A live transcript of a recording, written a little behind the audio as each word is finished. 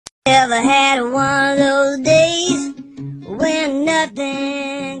Ever had one of those days when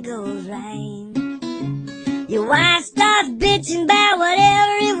nothing goes right? Your wife starts bitching about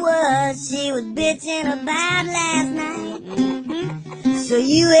whatever it was she was bitching about last night. So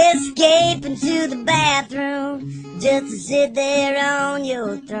you escape into the bathroom just to sit there on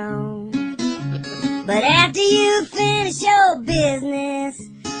your throne. But after you finish your business,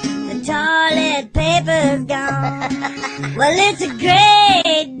 the toilet paper's gone. Well, it's a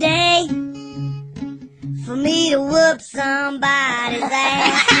great day for me to whoop somebody's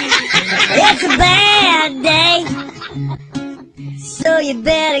ass. It's a bad day, so you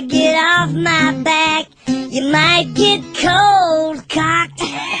better get off my back. You might get cold cocked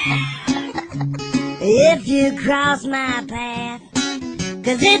if you cross my path.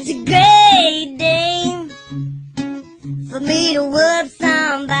 'Cause it's a great day for me to whoop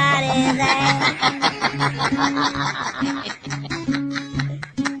somebody's ass.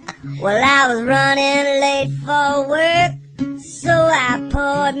 Well, I was running late for work, so I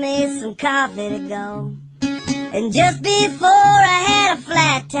poured me some coffee to go. And just before I had a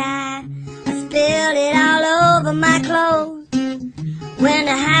flat tire, I spilled it all over my clothes. When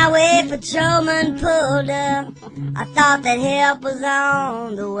the highway patrolman pulled up, I thought that help was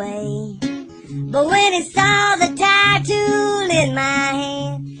on the way. But when he saw the tire tool in my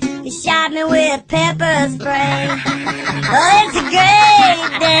hand, he shot me with pepper spray. Oh, it's a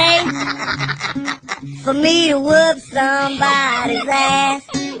great day for me to whoop somebody's ass.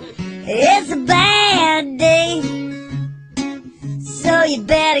 It's a bad day, so you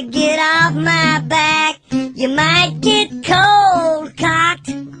better get off my back. You might get cold cocked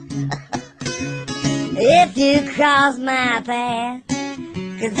if you cross my path.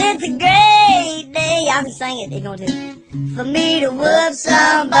 'Cause it's a great day, y'all can sing it, they're going to, for me to whoop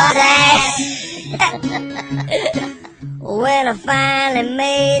somebody's ass. When I finally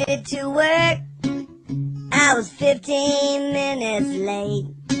made it to work, I was 15 minutes late.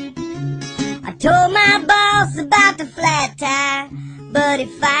 I told my boss about the flat tire, but he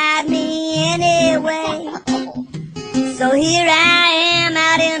fired me anyway. So here I am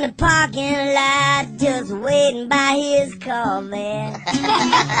out in the parking lot, just waiting by his Corvette.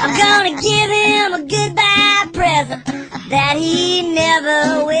 I'm gonna give him a goodbye present that he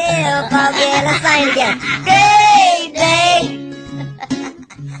never will forget. Let's sing it again. Great day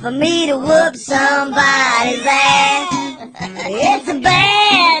for me to whoop somebody's ass. It's a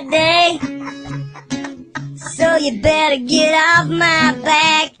bad day, so you better get off my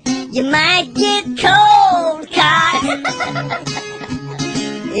back. You might get cold cocked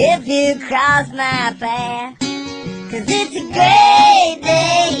if you cross my path. 'Cause it's a great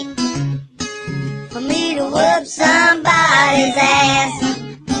day for me to whoop somebody's ass.